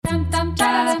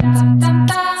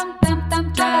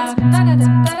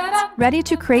Ready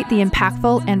to create the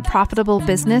impactful and profitable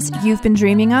business you've been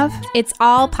dreaming of? It's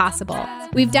all possible.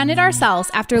 We've done it ourselves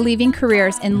after leaving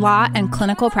careers in law and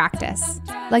clinical practice.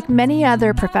 Like many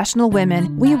other professional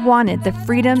women, we wanted the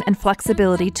freedom and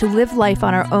flexibility to live life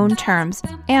on our own terms,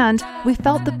 and we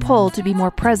felt the pull to be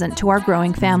more present to our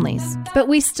growing families. But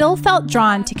we still felt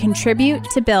drawn to contribute,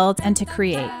 to build, and to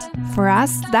create. For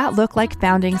us, that looked like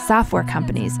founding software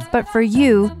companies, but for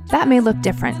you, that may look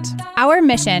different. Our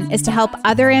mission is to help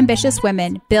other ambitious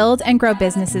women build and grow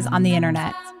businesses on the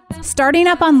internet. Starting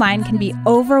up online can be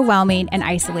overwhelming and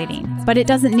isolating, but it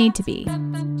doesn't need to be.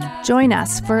 Join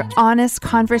us for honest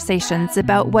conversations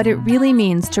about what it really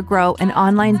means to grow an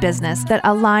online business that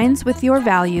aligns with your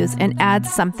values and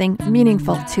adds something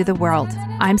meaningful to the world.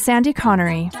 I'm Sandy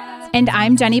Connery. And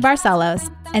I'm Jenny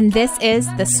Barcelos, and this is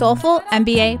the Soulful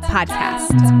MBA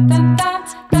Podcast.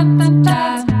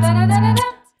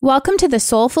 Welcome to the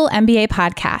Soulful MBA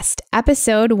Podcast,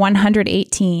 episode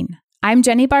 118. I'm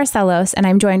Jenny Barcelos, and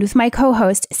I'm joined with my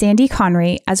co-host, Sandy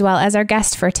Connery, as well as our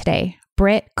guest for today,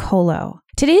 Britt Colo.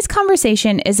 Today's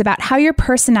conversation is about how your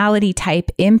personality type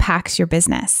impacts your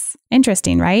business.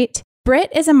 Interesting, right?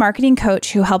 Britt is a marketing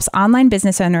coach who helps online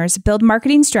business owners build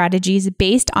marketing strategies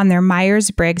based on their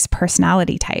Myers-Briggs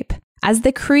personality type. As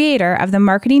the creator of the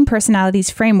Marketing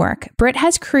Personalities Framework, Britt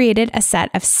has created a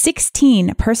set of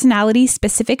 16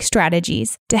 personality-specific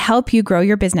strategies to help you grow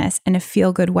your business in a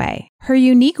feel-good way. Her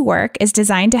unique work is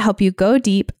designed to help you go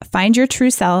deep, find your true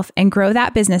self, and grow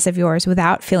that business of yours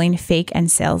without feeling fake and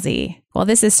salesy. Well,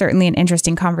 this is certainly an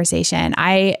interesting conversation.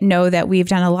 I know that we've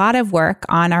done a lot of work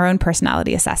on our own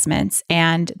personality assessments,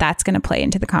 and that's going to play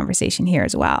into the conversation here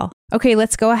as well. Okay,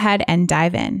 let's go ahead and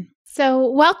dive in.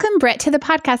 So welcome, Britt, to the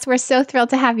podcast. We're so thrilled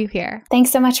to have you here. Thanks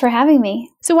so much for having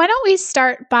me. So why don't we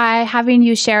start by having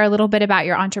you share a little bit about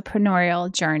your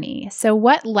entrepreneurial journey? So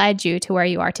what led you to where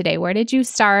you are today? Where did you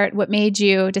start? What made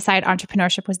you decide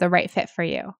entrepreneurship was the right fit for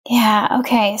you? Yeah,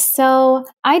 okay. So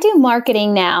I do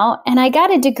marketing now, and I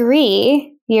got a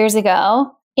degree years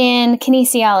ago in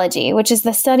kinesiology, which is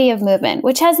the study of movement,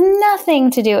 which has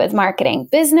nothing to do with marketing.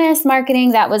 Business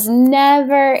marketing, that was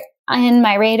never in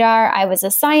my radar. I was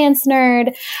a science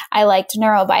nerd. I liked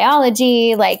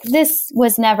neurobiology. This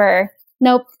was never,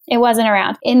 nope, it wasn't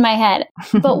around in my head.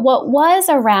 But what was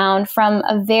around from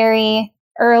a very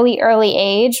early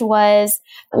age was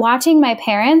watching my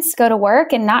parents go to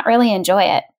work and not really enjoy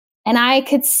it. And I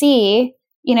could see,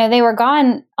 they were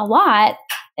gone a lot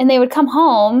and they would come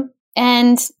home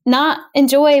and not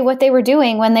enjoy what they were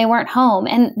doing when they weren't home.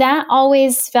 And that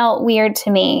always felt weird to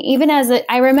me. Even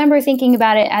I remember thinking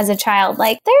about it as a child,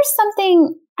 there's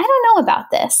something, I don't know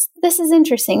about this. This is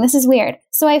interesting. This is weird.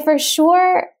 So I for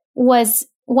sure was,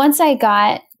 once I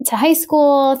got to high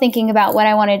school, thinking about what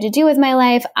I wanted to do with my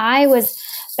life, I was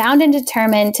bound and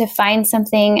determined to find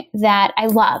something that I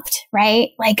loved,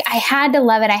 right? I had to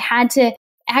love it. I had to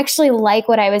actually like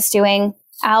what I was doing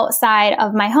outside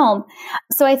of my home.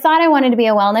 So I thought I wanted to be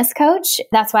a wellness coach.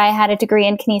 That's why I had a degree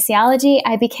in kinesiology.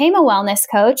 I became a wellness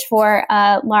coach for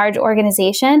a large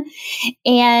organization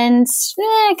and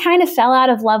kind of fell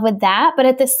out of love with that. But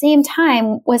at the same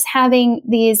time was having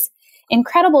these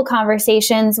incredible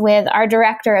conversations with our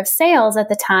director of sales at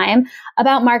the time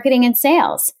about marketing and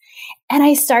sales. And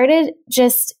I started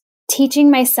just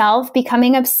teaching myself,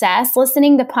 becoming obsessed,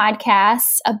 listening to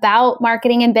podcasts about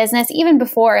marketing and business, even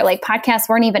before podcasts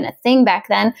weren't even a thing back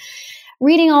then,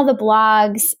 reading all the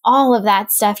blogs, all of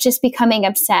that stuff, just becoming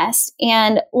obsessed.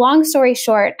 And long story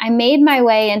short, I made my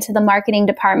way into the marketing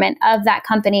department of that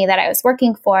company that I was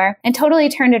working for and totally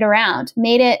turned it around,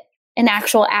 made it an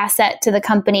actual asset to the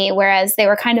company, whereas they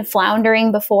were kind of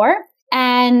floundering before.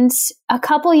 And a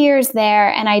couple years there,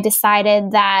 and I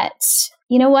decided that,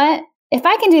 you know what? If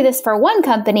I can do this for one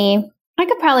company, I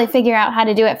could probably figure out how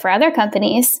to do it for other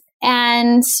companies.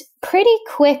 And pretty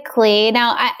quickly,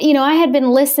 now, I had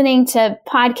been listening to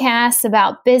podcasts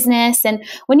about business. And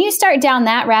when you start down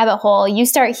that rabbit hole, you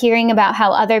start hearing about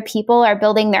how other people are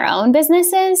building their own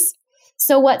businesses.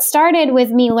 So what started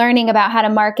with me learning about how to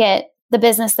market the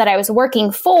business that I was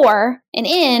working for and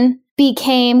in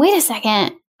became, wait a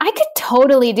second, I could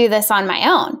totally do this on my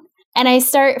own. And I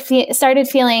started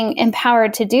feeling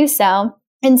empowered to do so.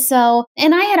 And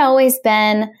I had always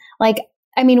been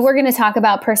we're going to talk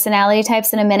about personality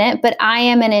types in a minute, but I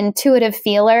am an intuitive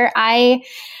feeler. I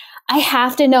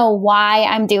have to know why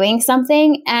I'm doing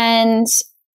something. And,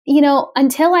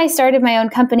 until I started my own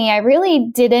company, I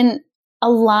really didn't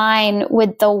align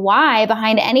with the why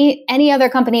behind any other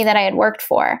company that I had worked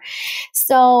for.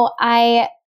 So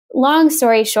long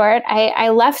story short, I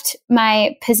left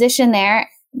my position there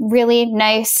really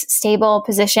nice, stable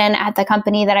position at the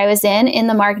company that I was in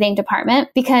the marketing department,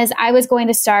 because I was going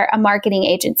to start a marketing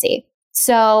agency.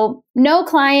 So no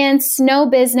clients, no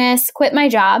business, quit my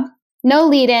job, no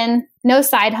lead-in, no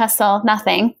side hustle,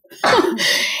 nothing.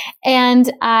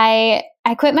 And I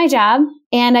quit my job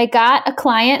and I got a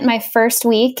client my first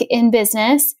week in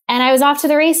business, and I was off to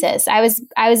the races. I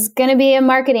was going to be a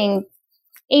marketing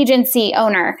agency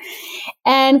owner,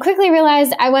 and quickly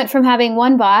realized I went from having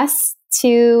one boss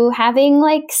to having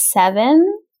like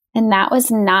 7. And that was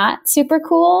not super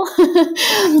cool.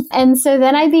 And so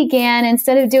then I began,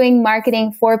 instead of doing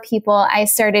marketing for people, I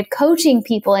started coaching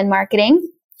people in marketing.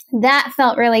 That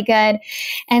felt really good.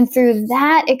 And through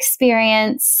that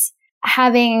experience,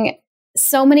 having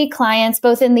so many clients,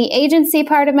 both in the agency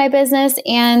part of my business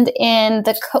and in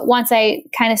once I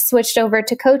kind of switched over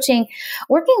to coaching,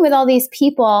 working with all these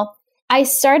people, I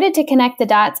started to connect the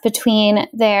dots between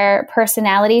their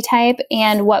personality type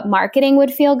and what marketing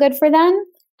would feel good for them.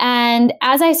 And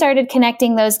as I started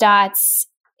connecting those dots,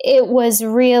 it was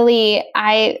really,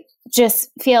 I just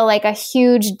feel like a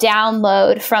huge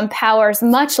download from powers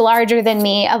much larger than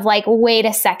me of like, wait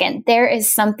a second, there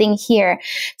is something here.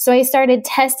 So I started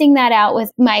testing that out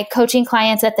with my coaching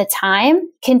clients at the time,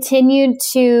 continued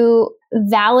to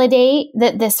validate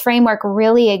that this framework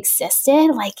really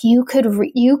existed. Like you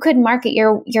could market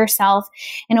yourself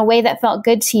in a way that felt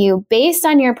good to you based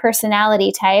on your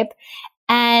personality type,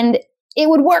 and it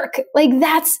would work. Like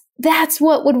that's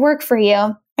what would work for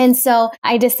you. And so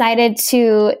I decided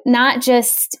to not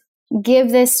just give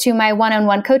this to my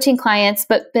one-on-one coaching clients,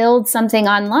 but build something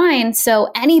online so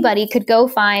anybody could go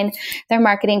find their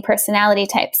marketing personality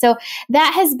type. So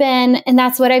that has been, and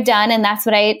that's what I've done, and that's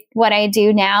what I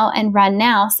do now and run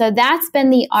now. So that's been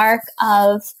the arc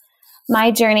of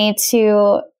my journey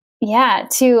to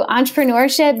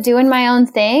entrepreneurship, doing my own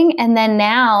thing, and then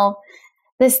now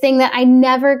this thing that I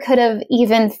never could have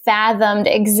even fathomed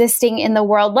existing in the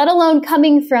world, let alone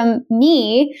coming from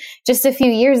me just a few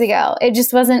years ago. It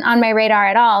just wasn't on my radar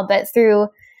at all. But through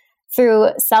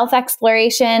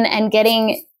self-exploration and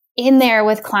getting in there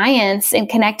with clients and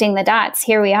connecting the dots,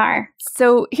 here we are.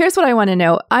 So here's what I want to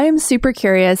know. I am super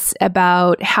curious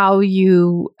about how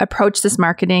you approach this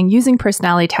marketing using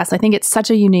personality tests. I think it's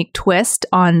such a unique twist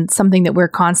on something that we're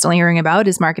constantly hearing about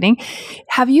is marketing.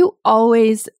 Have you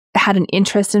always had an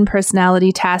interest in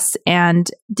personality tests, and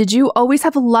did you always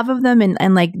have a love of them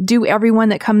and like do everyone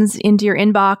that comes into your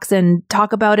inbox and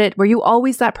talk about it? Were you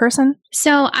always that person?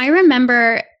 So I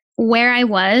remember where I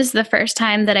was the first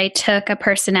time that I took a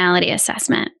personality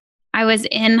assessment. I was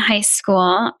in high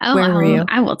school. Where were you?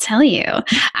 I will tell you.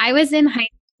 I was in high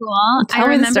school. Tell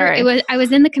me the story. I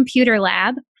was in the computer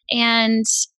lab, and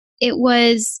it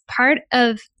was part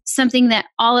of something that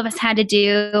all of us had to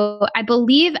do, I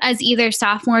believe, as either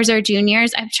sophomores or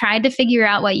juniors. I've tried to figure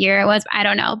out what year it was. I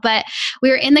don't know. But we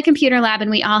were in the computer lab and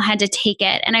we all had to take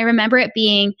it. And I remember it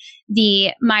being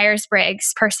the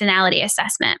Myers-Briggs personality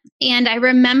assessment. And I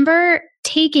remember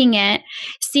taking it,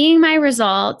 seeing my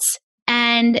results,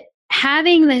 and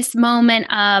having this moment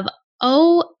of,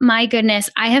 oh my goodness,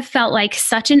 I have felt like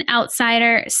such an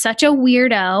outsider, such a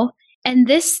weirdo. And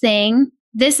this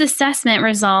assessment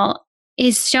result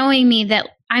is showing me that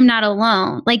I'm not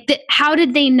alone. Like, how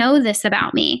did they know this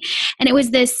about me? And it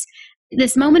was this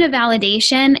moment of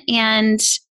validation, and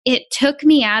it took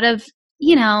me out of,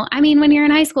 when you're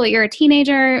in high school, you're a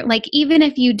teenager, like even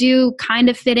if you do kind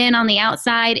of fit in on the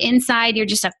outside, inside, you're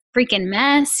just a freaking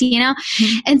mess,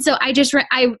 Mm-hmm. And so I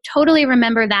totally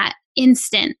remember that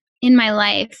instant in my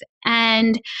life.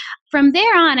 And from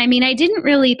there on, I didn't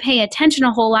really pay attention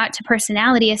a whole lot to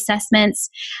personality assessments.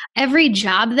 Every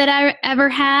job that I ever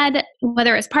had,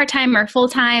 whether it was part-time or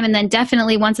full-time, and then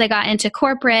definitely once I got into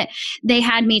corporate, they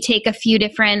had me take a few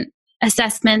different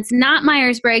assessments, not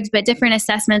Myers-Briggs, but different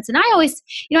assessments. And I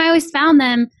always found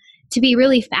them to be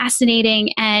really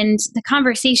fascinating. And the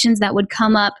conversations that would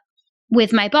come up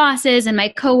with my bosses and my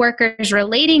coworkers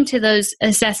relating to those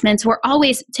assessments were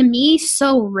always, to me,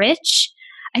 so rich.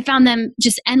 I found them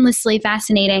just endlessly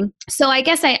fascinating. So I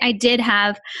guess I did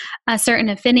have a certain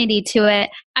affinity to it.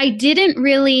 I didn't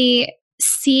really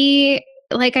see,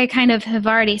 like I kind of have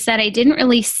already said, I didn't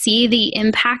really see the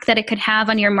impact that it could have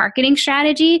on your marketing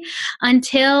strategy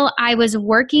until I was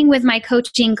working with my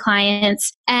coaching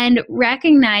clients and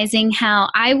recognizing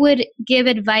how I would give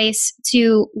advice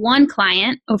to one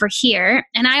client over here.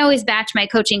 And I always batch my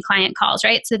coaching client calls,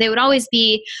 right? So they would always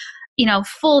be,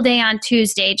 full day on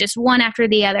Tuesday, just one after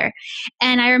the other.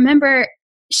 And I remember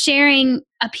sharing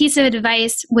a piece of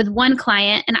advice with one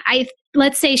client, and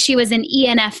let's say she was an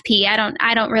ENFP.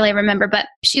 I don't really remember, but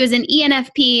she was an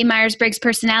ENFP, Myers-Briggs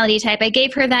personality type. I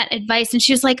gave her that advice and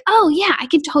she was like, oh yeah, I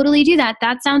can totally do that.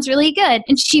 That sounds really good.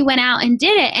 And she went out and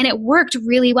did it and it worked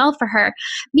really well for her.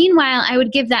 Meanwhile, I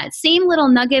would give that same little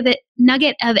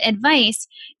nugget of advice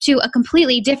to a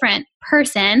completely different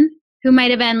person who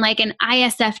might have been like an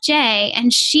ISFJ,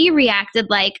 and she reacted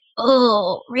like,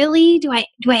 oh, really? Do I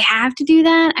have to do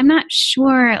that? I'm not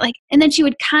sure. Like, and then she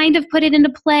would kind of put it into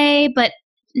play, but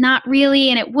not really,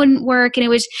 and it wouldn't work.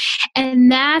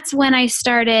 And that's when I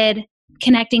started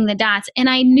connecting the dots.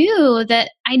 And I knew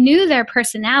their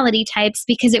personality types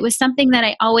because it was something that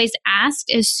I always asked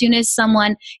as soon as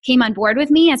someone came on board with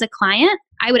me as a client.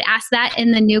 I would ask that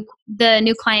in the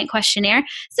new client questionnaire,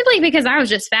 simply because I was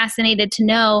just fascinated to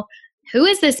know, who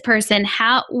is this person?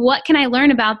 What can I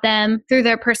learn about them through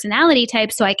their personality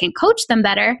type so I can coach them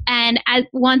better? And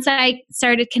once I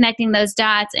started connecting those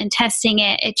dots and testing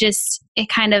it, it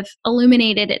kind of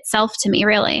illuminated itself to me,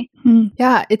 really.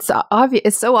 Yeah, it's obvious.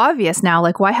 It's so obvious now.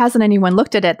 Like, why hasn't anyone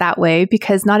looked at it that way?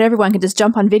 Because not everyone can just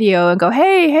jump on video and go,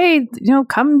 hey,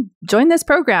 come join this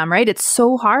program, right? It's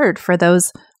so hard for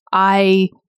those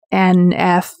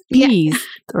INFPs,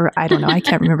 or I don't know, I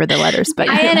can't remember the letters, but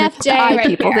INFJ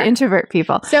people, the introvert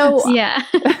people. So yeah.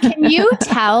 Can you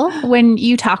tell when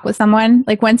you talk with someone,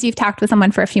 like once you've talked with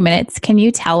someone for a few minutes, can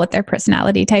you tell what their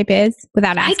personality type is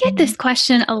without asking? I get this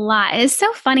question a lot. It's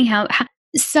so funny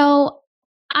so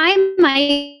I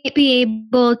might be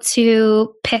able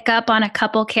to pick up on a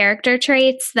couple character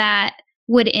traits that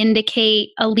would indicate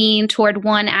a lean toward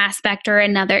one aspect or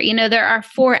another. There are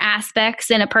 4 aspects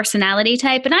in a personality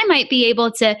type, and I might be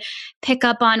able to pick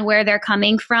up on where they're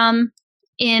coming from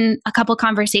in a couple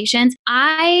conversations.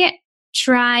 I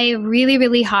try really,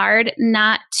 really hard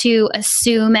not to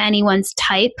assume anyone's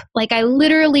type. Like, I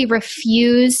literally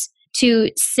refuse to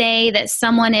say that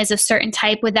someone is a certain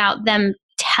type without them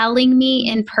telling me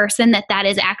in person that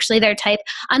is actually their type,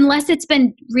 unless it's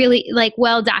been really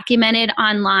well documented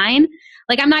online.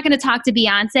 Like, I'm not going to talk to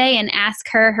Beyonce and ask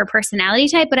her personality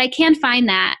type, but I can find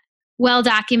that well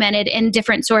documented in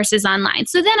different sources online.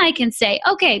 So then I can say,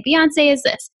 okay, Beyonce is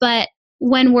this. But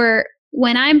when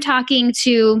I'm talking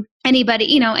to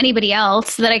anybody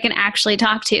else that I can actually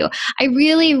talk to, I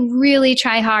really, really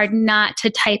try hard not to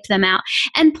type them out.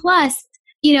 And plus,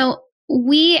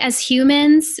 we as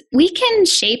humans, we can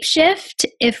shapeshift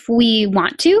if we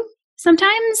want to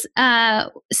sometimes.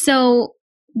 So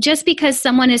just because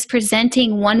someone is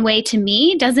presenting one way to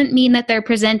me doesn't mean that they're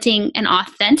presenting an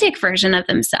authentic version of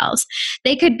themselves.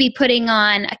 They could be putting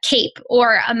on a cape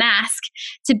or a mask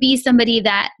to be somebody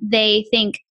that they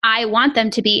think I want them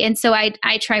to be. And so I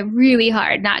try really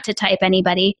hard not to type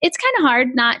anybody. It's kind of hard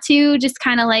not to, just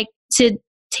kind of like to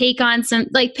take on some,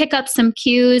 pick up some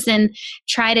cues and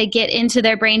try to get into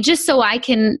their brain just so I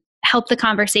can help the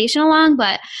conversation along,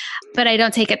 but I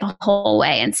don't take it the whole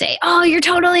way and say, oh, you're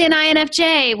totally an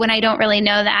INFJ, when I don't really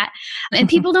know that. And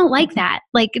people don't like that.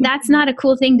 Like, that's not a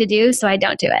cool thing to do, so I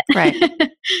don't do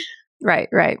it.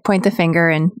 Right. Point the finger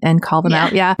and call them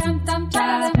out. Yeah.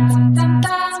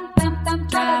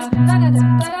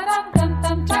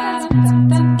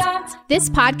 This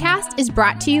podcast is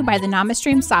brought to you by the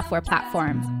NamaStream software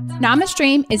platform.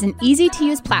 NamaStream is an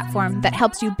easy-to-use platform that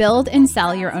helps you build and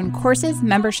sell your own courses,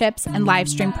 memberships, and live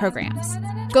stream programs.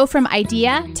 Go from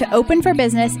idea to open for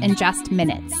business in just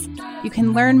minutes. You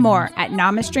can learn more at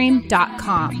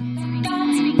namastream.com.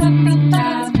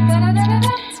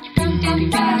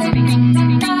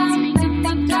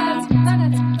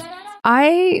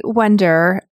 I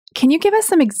wonder, can you give us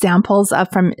some examples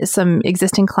from some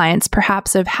existing clients,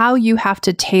 perhaps, of how you have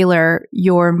to tailor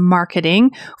your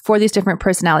marketing for these different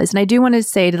personalities? And I do want to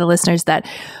say to the listeners that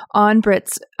on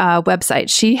Britt's website,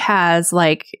 she has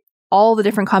all the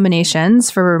different combinations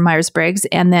for Myers-Briggs,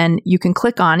 and then you can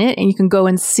click on it and you can go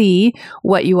and see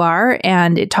what you are.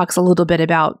 And it talks a little bit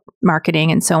about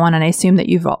marketing and so on. And I assume that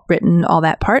you've written all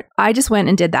that part. I just went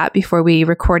and did that before we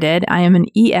recorded. I am an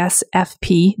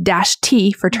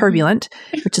ESFP-T for turbulent,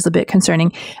 which is a bit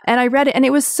concerning. And I read it and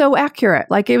it was so accurate.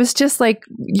 It was just like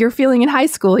you're feeling in high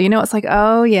school. It's like,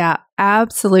 oh yeah,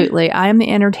 absolutely. I am the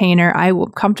entertainer. I'm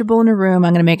comfortable in a room.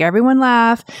 I'm going to make everyone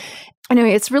laugh.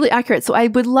 Anyway, it's really accurate. So I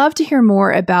would love to hear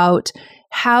more about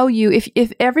how you,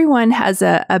 if everyone has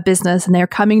a business and they're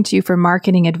coming to you for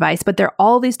marketing advice, but there are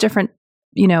all these different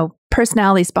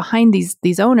personalities behind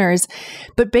these owners,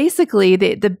 but basically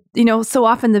so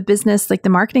often the business, the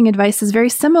marketing advice is very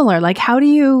similar. How do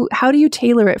you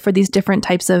tailor it for these different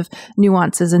types of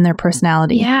nuances in their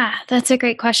personality? Yeah, that's a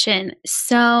great question.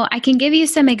 So I can give you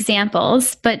some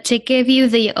examples, but to give you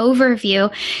the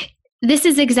overview, this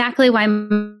is exactly why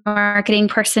marketing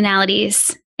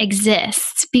personalities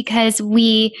exist, because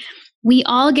we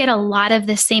all get a lot of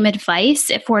the same advice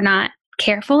if we're not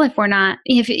careful, if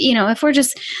we're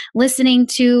just listening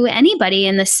to anybody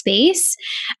in the space.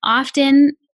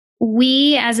 Often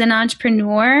we, as an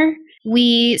entrepreneur,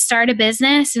 we start a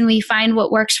business and we find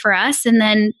what works for us. And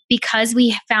then because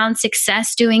we found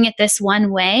success doing it this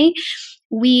one way,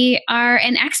 we are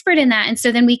an expert in that. And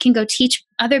so then we can go teach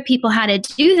other people how to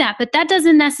do that. But that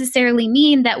doesn't necessarily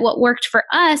mean that what worked for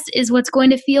us is what's going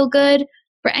to feel good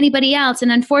for anybody else.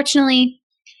 And unfortunately,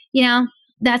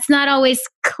 that's not always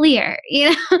clear.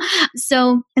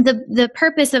 So the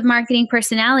purpose of marketing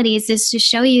personalities is to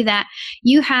show you that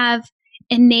you have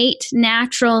innate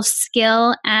natural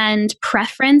skill and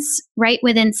preference right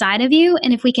within inside of you.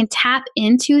 And if we can tap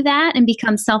into that and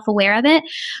become self-aware of it,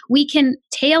 we can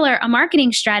tailor a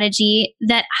marketing strategy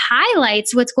that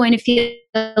highlights what's going to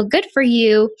feel good for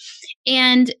you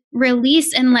and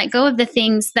release and let go of the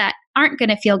things that aren't going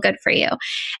to feel good for you.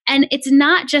 And it's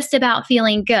not just about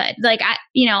feeling good. Like I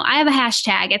have a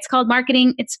hashtag. It's called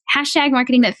marketing. It's hashtag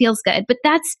marketing that feels good. But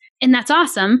that's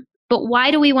awesome. But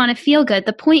why do we want to feel good?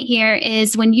 The point here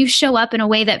is when you show up in a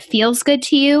way that feels good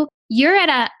to you, you're at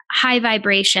a high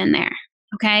vibration there.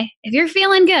 Okay. If you're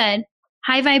feeling good,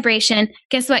 high vibration,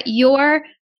 guess what? Your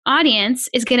audience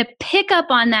is going to pick up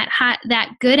on that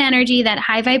good energy, that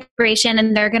high vibration,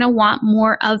 and they're going to want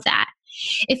more of that.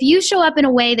 If you show up in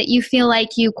a way that you feel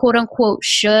like you quote unquote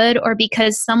should, or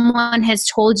because someone has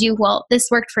told you, well, this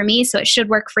worked for me, so it should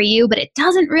work for you, but it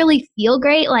doesn't really feel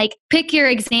great. Like pick your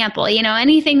example,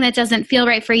 anything that doesn't feel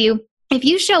right for you. If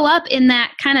you show up in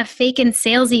that kind of fake and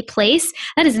salesy place,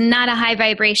 that is not a high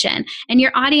vibration. And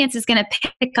your audience is going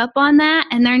to pick up on that,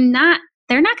 and they're not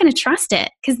going to trust it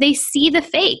because they see the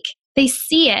fake. They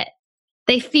see it.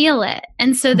 They feel it.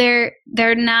 And so they're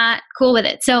not cool with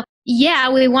it. So yeah,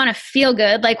 we want to feel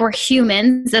good, like we're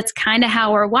humans. That's kind of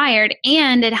how we're wired.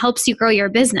 And it helps you grow your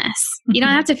business. You don't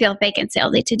have to feel fake and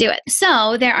salesy to do it.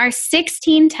 So there are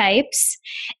 16 types,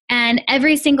 and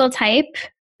every single type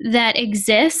that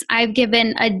exists, I've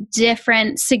given a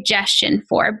different suggestion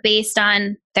for based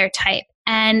on their type.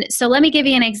 And so let me give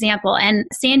you an example. And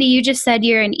Sandy, you just said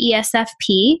you're an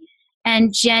ESFP.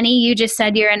 And Jenny, you just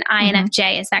said you're an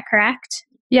INFJ. Is that correct?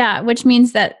 Yeah, which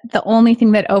means that the only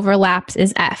thing that overlaps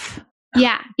is F.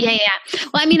 Yeah. Well,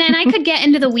 I mean, and I could get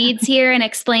into the weeds here and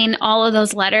explain all of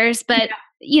those letters, but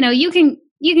you can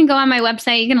go on my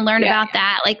website, you can learn about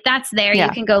that. Like that's there. Yeah.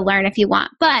 You can go learn if you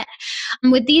want. But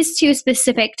with these two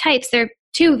specific types, they're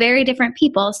two very different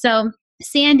people. So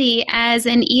Sandy, as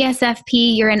an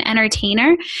ESFP, you're an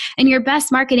entertainer, and your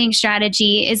best marketing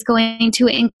strategy is going to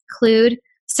include,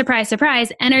 surprise,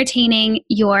 surprise, entertaining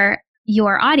your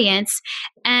audience.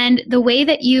 And the way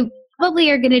that you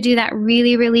probably are going to do that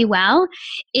really, really well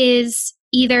is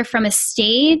either from a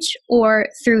stage or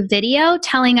through video,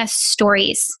 telling us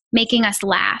stories, making us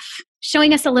laugh,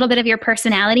 showing us a little bit of your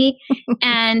personality.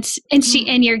 and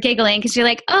you're giggling because you're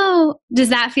like, oh, does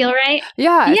that feel right?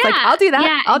 Yeah. It's like, I'll do that.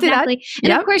 Yeah, I'll do that.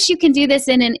 And of course you can do this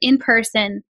in an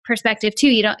in-person perspective too.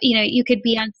 You could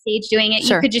be on stage doing it.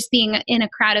 Sure. You could just be in a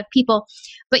crowd of people,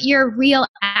 but your real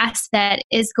asset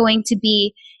is going to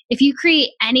be, if you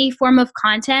create any form of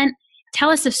content, tell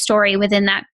us a story within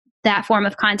that form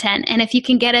of content. And if you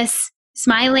can get us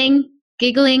smiling,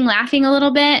 giggling, laughing a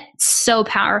little bit, so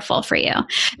powerful for you.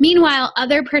 Meanwhile,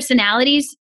 other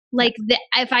personalities,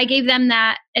 if I gave them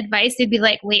that advice, they'd be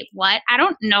like, wait, what? I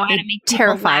don't know how to make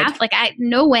people laugh.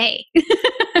 No way.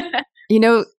 You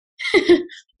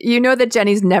know that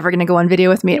Jenny's never going to go on video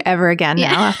with me ever again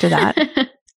now after that.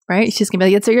 Right? She's going to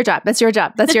be like, that's your job. That's your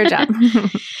job. That's your job.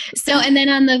 So, and then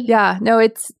on the... Yeah, no,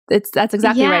 that's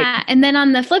exactly right. Yeah. And then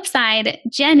on the flip side,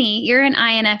 Jenny, you're an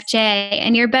INFJ,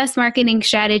 and your best marketing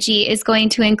strategy is going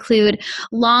to include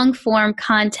long form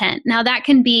content. Now that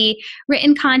can be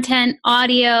written content,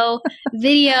 audio,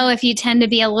 video, if you tend to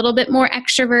be a little bit more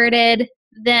extroverted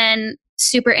than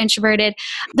super introverted.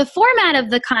 The format of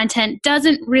the content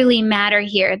doesn't really matter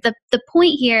here. The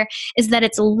point here is that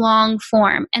it's long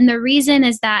form. And the reason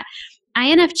is that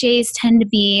INFJs tend to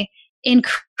be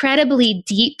incredibly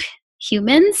deep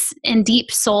humans and deep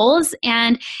souls.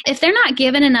 And if they're not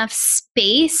given enough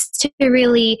space to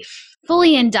really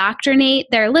fully indoctrinate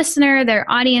their listener, their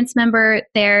audience member,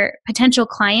 their potential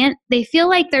client, they feel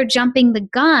like they're jumping the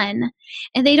gun,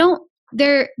 and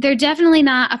they're definitely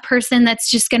not a person that's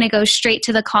just going to go straight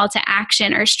to the call to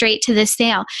action or straight to the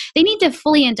sale. They need to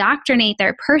fully indoctrinate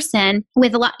their person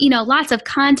with lots of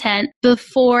content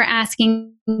before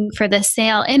asking for the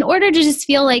sale in order to just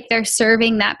feel like they're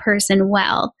serving that person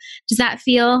well. Does that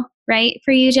feel right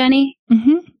for you, Jenny?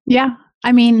 Mm-hmm. Yeah.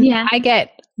 I mean, Yeah. I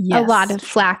get a lot of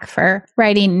flack for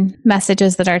writing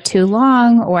messages that are too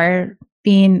long or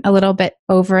being a little bit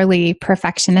overly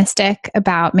perfectionistic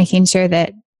about making sure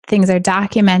that things are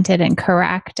documented and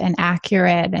correct and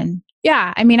accurate. And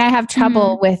yeah, I mean, I have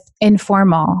trouble with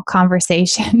informal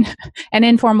conversation and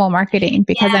informal marketing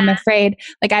because I'm afraid,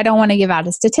 like, I don't want to give out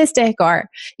a statistic or,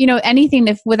 anything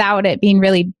without it being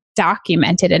really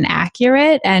documented and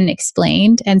accurate and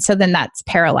explained. And so then that's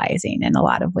paralyzing in a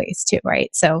lot of ways too, right?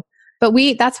 So, but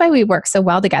that's why we work so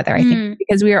well together, I think,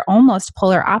 because we are almost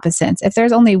polar opposites. If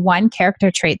there's only one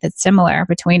character trait that's similar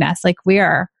between us, like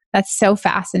that's so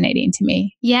fascinating to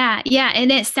me. Yeah. Yeah.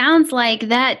 And it sounds like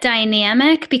that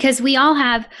dynamic, because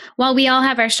while we all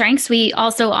have our strengths, we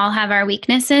also all have our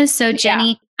weaknesses. So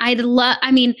Jenny,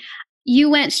 you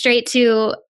went straight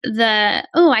to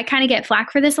I kind of get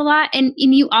flack for this a lot. And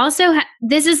you also,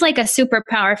 this is like a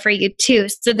superpower for you too.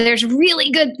 So there's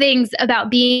really good things about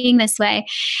being this way.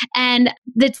 And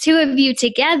the two of you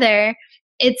together,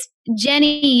 it's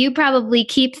Jenny, you probably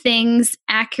keep things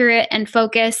accurate and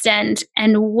focused and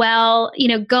well,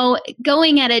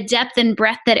 going at a depth and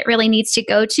breadth that it really needs to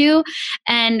go to.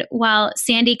 And while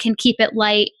Sandy can keep it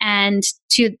light and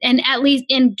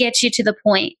get you to the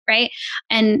point, right?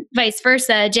 And vice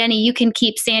versa, Jenny, you can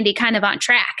keep Sandy kind of on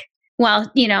track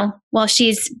while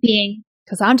she's being.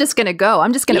 Because I'm just going to go.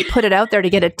 I'm just going to put it out there to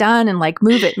get it done and like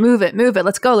move it.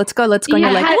 Let's go. And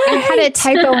you're like, I had a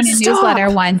typo in a newsletter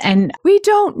once and we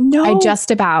don't know. I just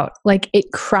about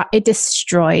it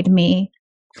destroyed me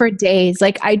for days.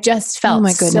 Like I just felt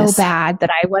so bad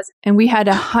that I wasn't. And we had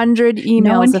 100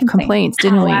 emails of complaints,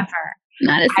 didn't we?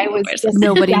 Not a single person.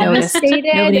 Nobody noticed.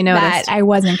 Nobody noticed that I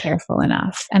wasn't careful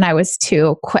enough and I was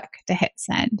too quick to hit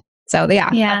send. So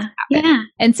yeah.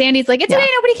 And Sandy's like, it's okay,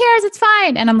 nobody cares, it's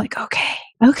fine. And I'm like,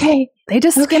 okay. They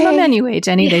just skim them anyway,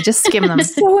 Jenny. They just skim them. I'm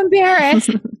so embarrassed.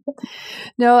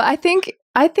 No, I think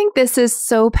this is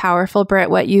so powerful, Britt,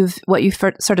 what you've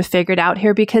sort of figured out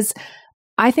here, because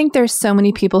I think there's so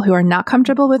many people who are not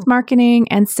comfortable with marketing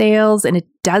and sales, and it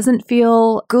doesn't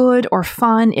feel good or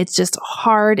fun. It's just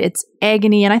hard. It's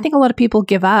agony. And I think a lot of people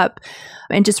give up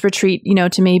and just retreat,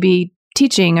 to maybe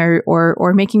teaching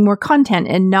or making more content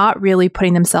and not really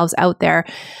putting themselves out there.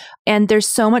 And there's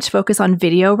so much focus on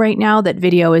video right now that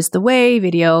video is the way.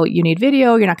 You need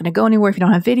video. You're not going to go anywhere if you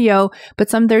don't have video. But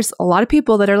there's a lot of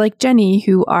people that are like Jenny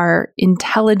who are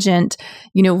intelligent,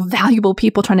 valuable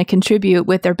people trying to contribute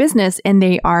with their business, and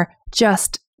they are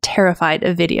just terrified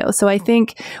of video. So I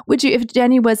think, if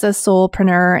Jenny was a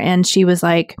soulpreneur and she was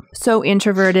like so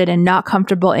introverted and not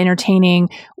comfortable entertaining,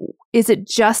 is it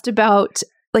just about,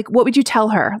 like, what would you tell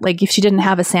her? Like, if she didn't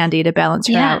have a Sandy to balance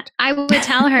her out? I would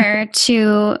tell her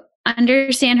to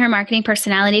understand her marketing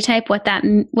personality type, what that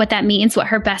means, what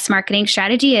her best marketing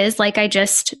strategy is, like I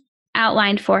just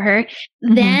outlined for her.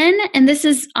 Then, and this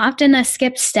is often a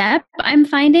skipped step, I'm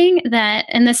finding that,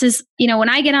 and this is, when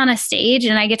I get on a stage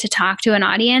and I get to talk to an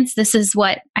audience, this is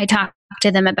what I talk to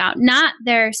them about, not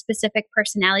their specific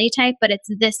personality type, but it's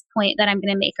this point that I'm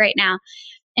going to make right now.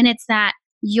 And it's that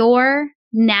your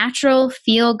natural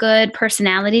feel-good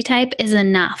personality type is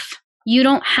enough. You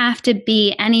don't have to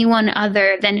be anyone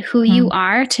other than who you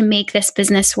are to make this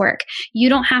business work. You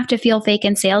don't have to feel fake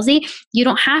and salesy. You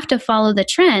don't have to follow the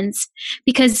trends,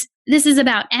 because this is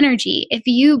about energy. If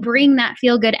you bring that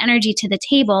feel-good energy to the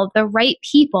table, the right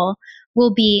people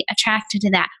will be attracted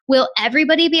to that. Will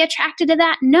everybody be attracted to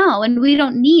that? No. And we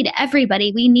don't need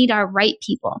everybody. We need our right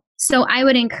people. So I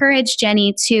would encourage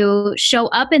Jenny to show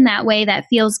up in that way that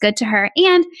feels good to her.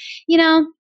 And,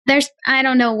 I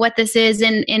don't know what this is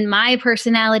in my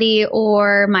personality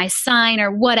or my sign or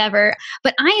whatever,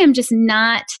 but I am just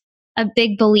not a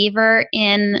big believer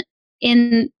in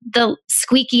the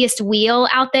squeakiest wheel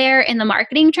out there in the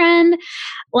marketing trend.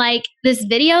 Like this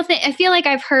video thing, I feel like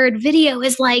I've heard video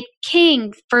is like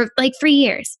king for like 3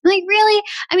 years. Like, really?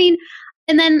 I mean,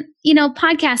 and then,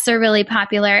 podcasts are really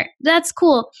popular. That's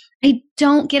cool. I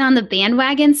don't get on the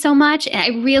bandwagon so much. And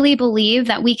I really believe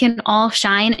that we can all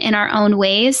shine in our own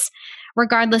ways,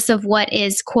 regardless of what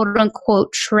is quote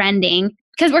unquote trending.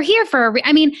 Because we're here for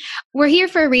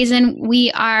a reason.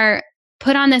 We are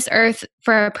put on this earth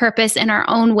for a purpose in our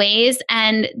own ways.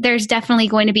 And there's definitely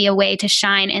going to be a way to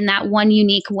shine in that one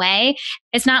unique way.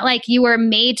 It's not like you were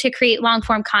made to create long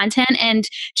form content, and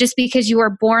just because you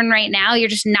were born right now, you're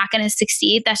just not going to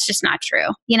succeed. That's just not true,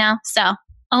 So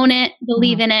own it,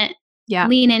 believe in it,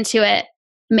 lean into it,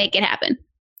 make it happen.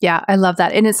 Yeah, I love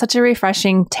that. And it's such a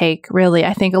refreshing take, really.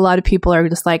 I think a lot of people are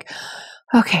just like,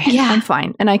 okay, I'm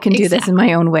fine. And I can do this in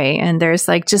my own way. And there's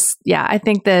like, just, I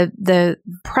think the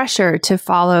pressure to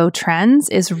follow trends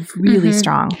is really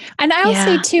strong. And I'll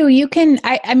say too, you can,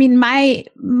 I mean,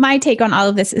 my take on all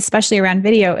of this, especially around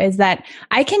video, is that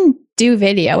I can do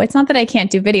video. It's not that I can't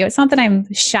do video. It's not that I'm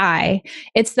shy.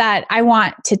 It's that I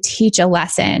want to teach a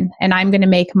lesson, and I'm going to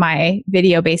make my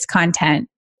video-based content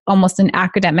almost an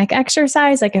academic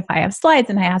exercise. Like if I have slides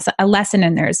and I have a lesson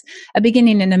and there's a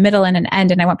beginning and a middle and an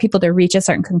end, and I want people to reach a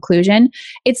certain conclusion,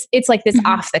 it's like this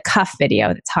off the cuff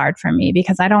video that's hard for me,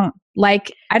 because I don't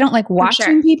like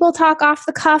watching people talk off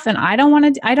the cuff, and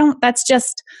that's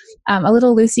just a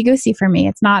little loosey goosey for me.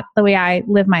 It's not the way I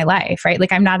live my life, right?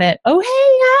 Like I'm not hey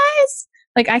guys,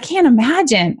 like I can't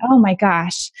imagine. Oh my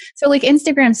gosh. So like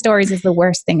Instagram stories is the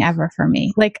worst thing ever for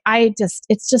me. Like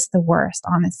it's just the worst,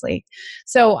 honestly.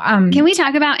 So, can we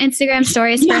talk about Instagram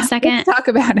stories for a second? Let's talk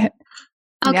about it.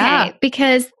 Okay.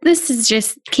 Because this is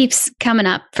just keeps coming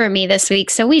up for me this week.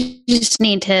 So we just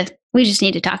need to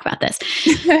talk about this.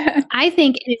 I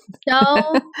think it's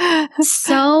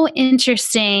so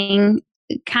interesting,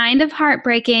 kind of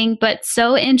heartbreaking, but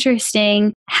so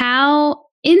interesting how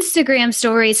Instagram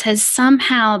stories has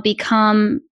somehow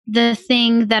become the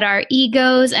thing that our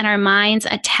egos and our minds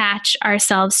attach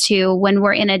ourselves to when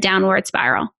we're in a downward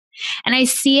spiral. And I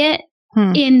see it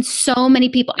in so many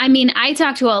people. I mean, I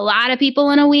talk to a lot of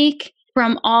people in a week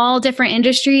from all different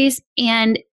industries,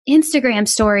 and Instagram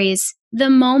stories, the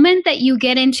moment that you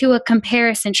get into a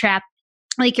comparison trap,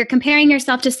 like you're comparing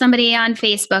yourself to somebody on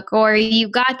Facebook, or you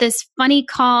got this funny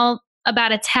call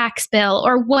about a tax bill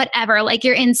or whatever, like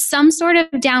you're in some sort of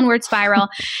downward spiral.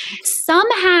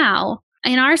 Somehow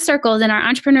in our circles, in our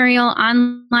entrepreneurial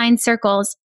online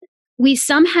circles, we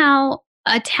somehow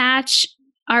attach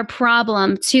our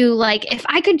problem to like, if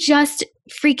I could just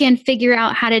freaking figure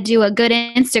out how to do a good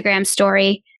Instagram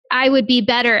story, I would be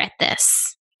better at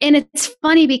this. And it's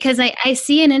funny because I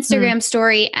see an Instagram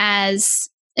story as,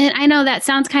 and I know that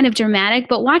sounds kind of dramatic,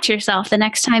 but watch yourself the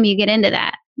next time you get into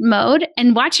that mode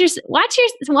and watch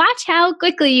how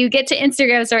quickly you get to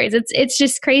Instagram stories. It's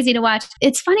just crazy to watch.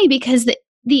 It's funny because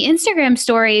the Instagram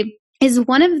story is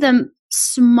one of the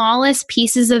smallest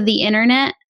pieces of the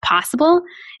internet possible.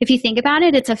 If you think about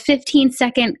it, it's a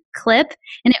 15-second clip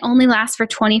and it only lasts for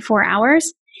 24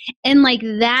 hours. And like,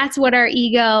 that's what our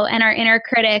ego and our inner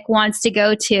critic wants to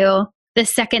go to the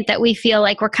second that we feel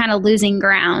like we're kind of losing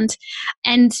ground.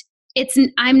 And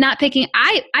I'm not picking,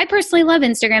 I personally love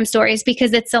Instagram stories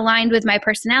because it's aligned with my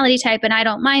personality type and I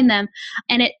don't mind them.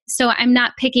 And so I'm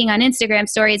not picking on Instagram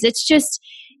stories. It's just,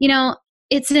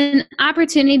 it's an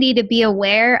opportunity to be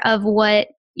aware of what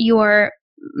your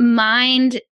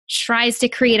mind tries to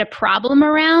create a problem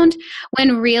around,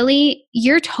 when really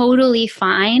you're totally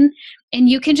fine and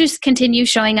you can just continue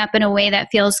showing up in a way that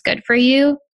feels good for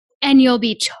you. And you'll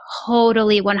be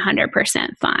totally 100%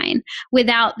 fine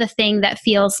without the thing that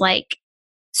feels like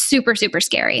super, super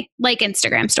scary, like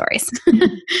Instagram stories.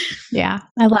 Yeah,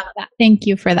 I love that. Thank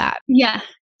you for that. Yeah.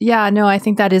 Yeah, no, I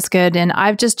think that is good. And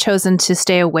I've just chosen to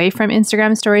stay away from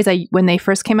Instagram stories. When they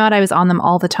first came out, I was on them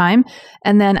all the time.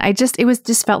 And then it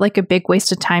just felt like a big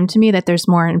waste of time to me, that there's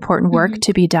more important work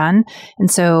to be done. And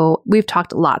so we've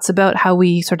talked lots about how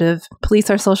we sort of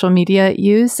police our social media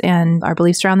use and our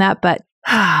beliefs around that. But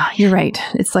you're right.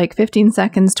 It's like 15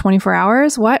 seconds, 24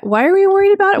 hours. Why are we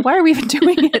worried about it? Why are we even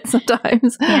doing it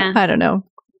sometimes? Yeah. I don't know.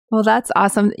 Well, that's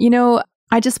awesome.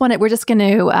 We're just going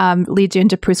to lead you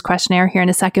into Proust's questionnaire here in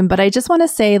a second, but I just want to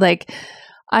say, like,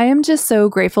 I am just so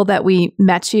grateful that we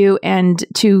met you, and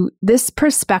this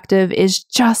perspective is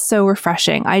just so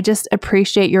refreshing. I just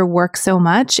appreciate your work so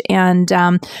much. And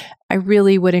I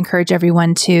really would encourage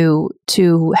everyone to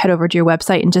head over to your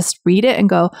website and just read it and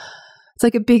go, it's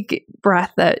like a big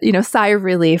breath, sigh of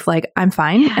relief, like I'm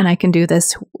fine and I can do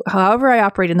this however I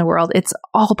operate in the world. It's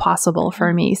all possible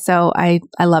for me. So I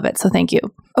love it. So thank you.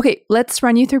 Okay, let's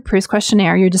run you through Proust's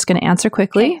questionnaire. You're just going to answer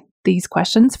quickly these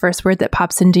questions. First word that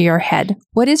pops into your head.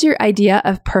 What is your idea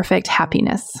of perfect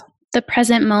happiness? The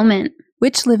present moment.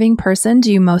 Which living person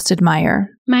do you most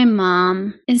admire? My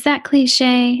mom. Is that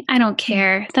cliche? I don't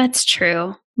care. That's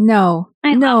true. No.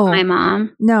 I love my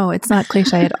mom. No, it's not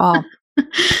cliche at all.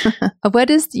 What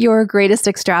is your greatest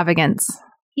extravagance?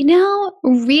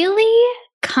 Really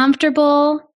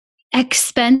comfortable,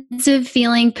 expensive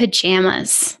feeling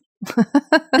pajamas.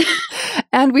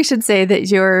 And we should say that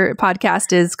your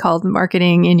podcast is called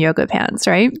Marketing in Yoga Pants,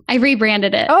 right? I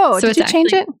rebranded it. Oh, so did you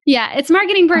change it? Yeah, it's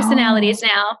Marketing Personalities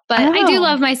now, but I do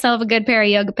love myself a good pair of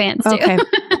yoga pants too. Okay.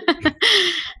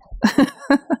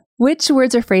 Which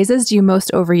words or phrases do you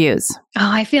most overuse?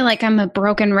 Oh, I feel like I'm a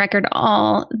broken record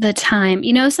all the time.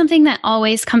 Something that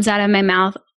always comes out of my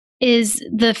mouth is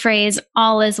the phrase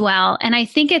all is well. And I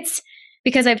think it's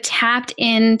because I've tapped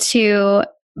into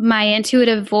my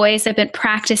intuitive voice. I've been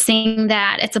practicing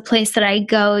that. It's a place that I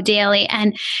go daily.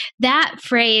 And that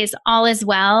phrase, all is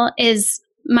well, is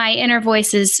my inner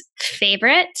voice's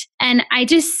favorite. And I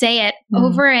just say it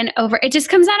over and over. It just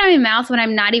comes out of my mouth when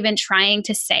I'm not even trying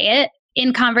to say it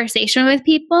in conversation with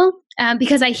people,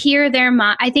 because I hear their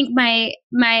mind. I think I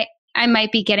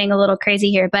might be getting a little crazy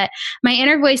here, but my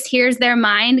inner voice hears their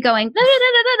mind going, da, da,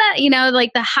 da, da, da,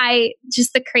 like the high,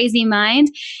 just the crazy mind.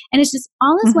 And it's just,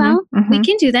 all is well. We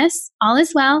can do this. All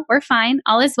is well. We're fine.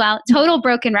 All is well. Total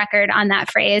broken record on that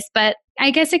phrase, but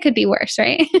I guess it could be worse,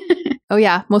 right? Oh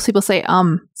yeah. Most people say,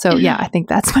 So yeah, I think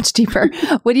that's much deeper.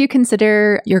 What do you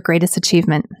consider your greatest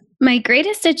achievement? My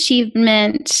greatest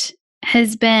achievement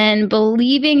has been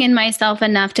believing in myself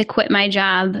enough to quit my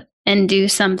job and do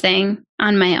something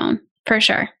on my own, for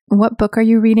sure. What book are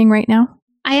you reading right now?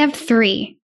 I have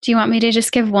 3. Do you want me to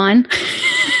just give one?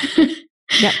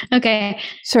 Yep. Okay.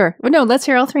 Sure. Well, no, let's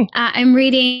hear all 3. I'm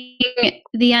reading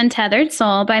The Untethered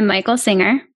Soul by Michael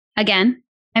Singer. Again,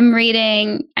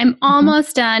 I'm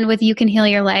almost done with You Can Heal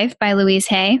Your Life by Louise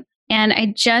Hay. And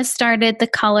I just started The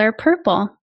Color Purple.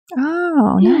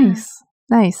 Oh, nice.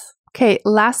 Nice. Okay.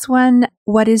 Last one.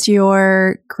 What is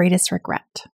your greatest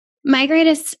regret? My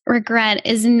greatest regret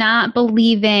is not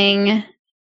believing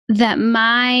that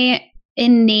my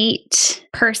innate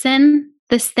person,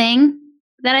 this thing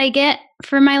that I get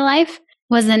for my life,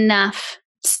 was enough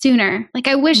sooner. Like,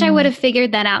 I wish I would have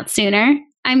figured that out sooner.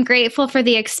 I'm grateful for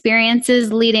the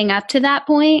experiences leading up to that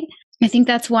point. I think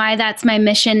that's why that's my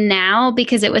mission now,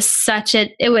 because it was such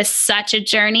a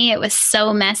journey. It was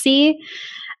so messy.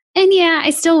 And yeah,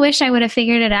 I still wish I would have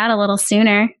figured it out a little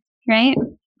sooner, right?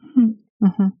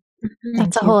 Mm-hmm.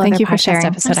 That's a whole other podcast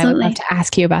episode. Absolutely. I would love to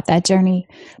ask you about that journey.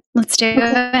 Let's do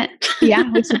it. Yeah,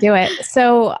 we should do it.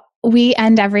 So we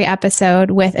end every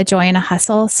episode with a joy and a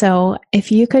hustle. So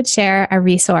if you could share a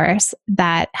resource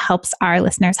that helps our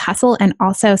listeners hustle, and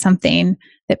also something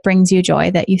that brings you joy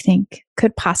that you think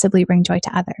could possibly bring joy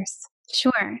to others.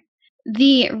 Sure.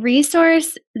 The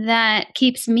resource that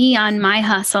keeps me on my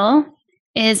hustle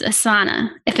is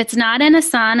Asana. If it's not in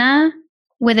Asana,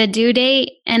 with a due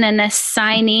date and an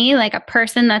assignee, like a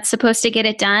person that's supposed to get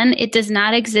it done, it does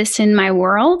not exist in my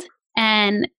world.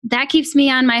 And that keeps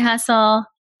me on my hustle.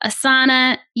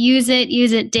 Asana, use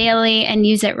it daily and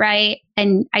use it right.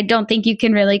 And I don't think you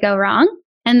can really go wrong.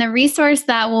 And the resource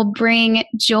that will bring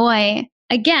joy,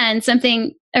 again,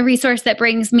 a resource that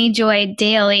brings me joy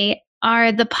daily,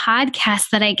 are the podcasts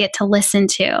that I get to listen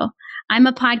to. I'm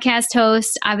a podcast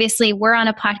host. Obviously, we're on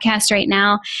a podcast right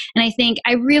now. And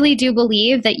I really do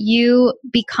believe that you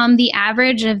become the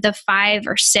average of the 5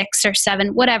 or 6 or 7,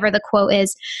 whatever the quote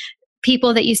is,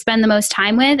 people that you spend the most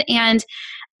time with. And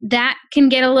that can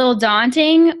get a little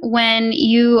daunting when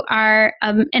you are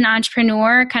an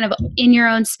entrepreneur kind of in your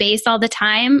own space all the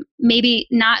time, maybe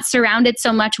not surrounded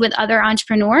so much with other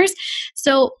entrepreneurs.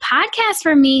 So podcasts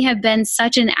for me have been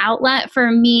such an outlet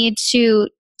for me to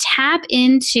tap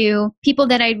into people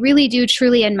that I really do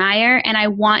truly admire and I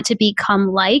want to become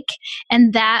like.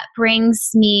 And that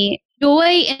brings me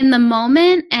joy in the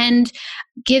moment and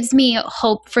gives me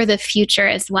hope for the future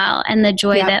as well. And the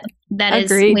joy that is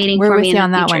waiting for me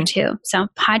in the future too. So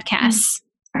podcasts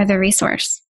are the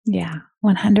resource. Yeah,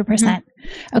 100%.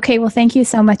 Okay. Well, thank you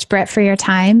so much, Britt, for your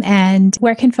time. And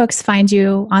where can folks find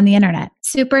you on the internet?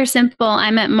 Super simple.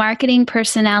 I'm at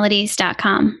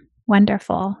marketingpersonalities.com.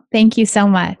 Wonderful. Thank you so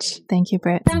much. Thank you,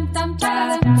 Britt.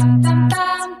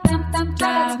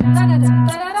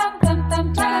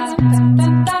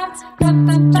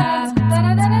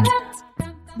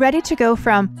 Ready to go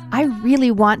from, I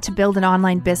really want to build an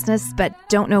online business, but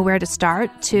don't know where to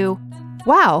start, to,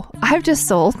 wow, I've just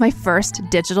sold my first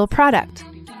digital product.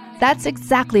 That's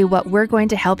exactly what we're going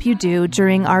to help you do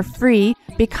during our free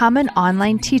Become an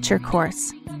Online Teacher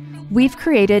course. We've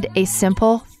created a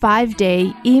simple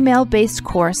 5-day email-based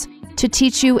course to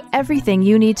teach you everything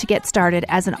you need to get started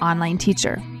as an online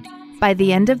teacher. By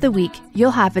the end of the week,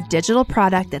 you'll have a digital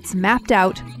product that's mapped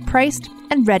out, priced,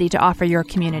 and ready to offer your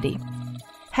community.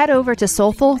 Head over to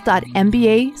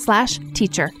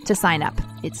soulful.mba/teacher to sign up.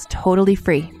 It's totally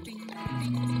free.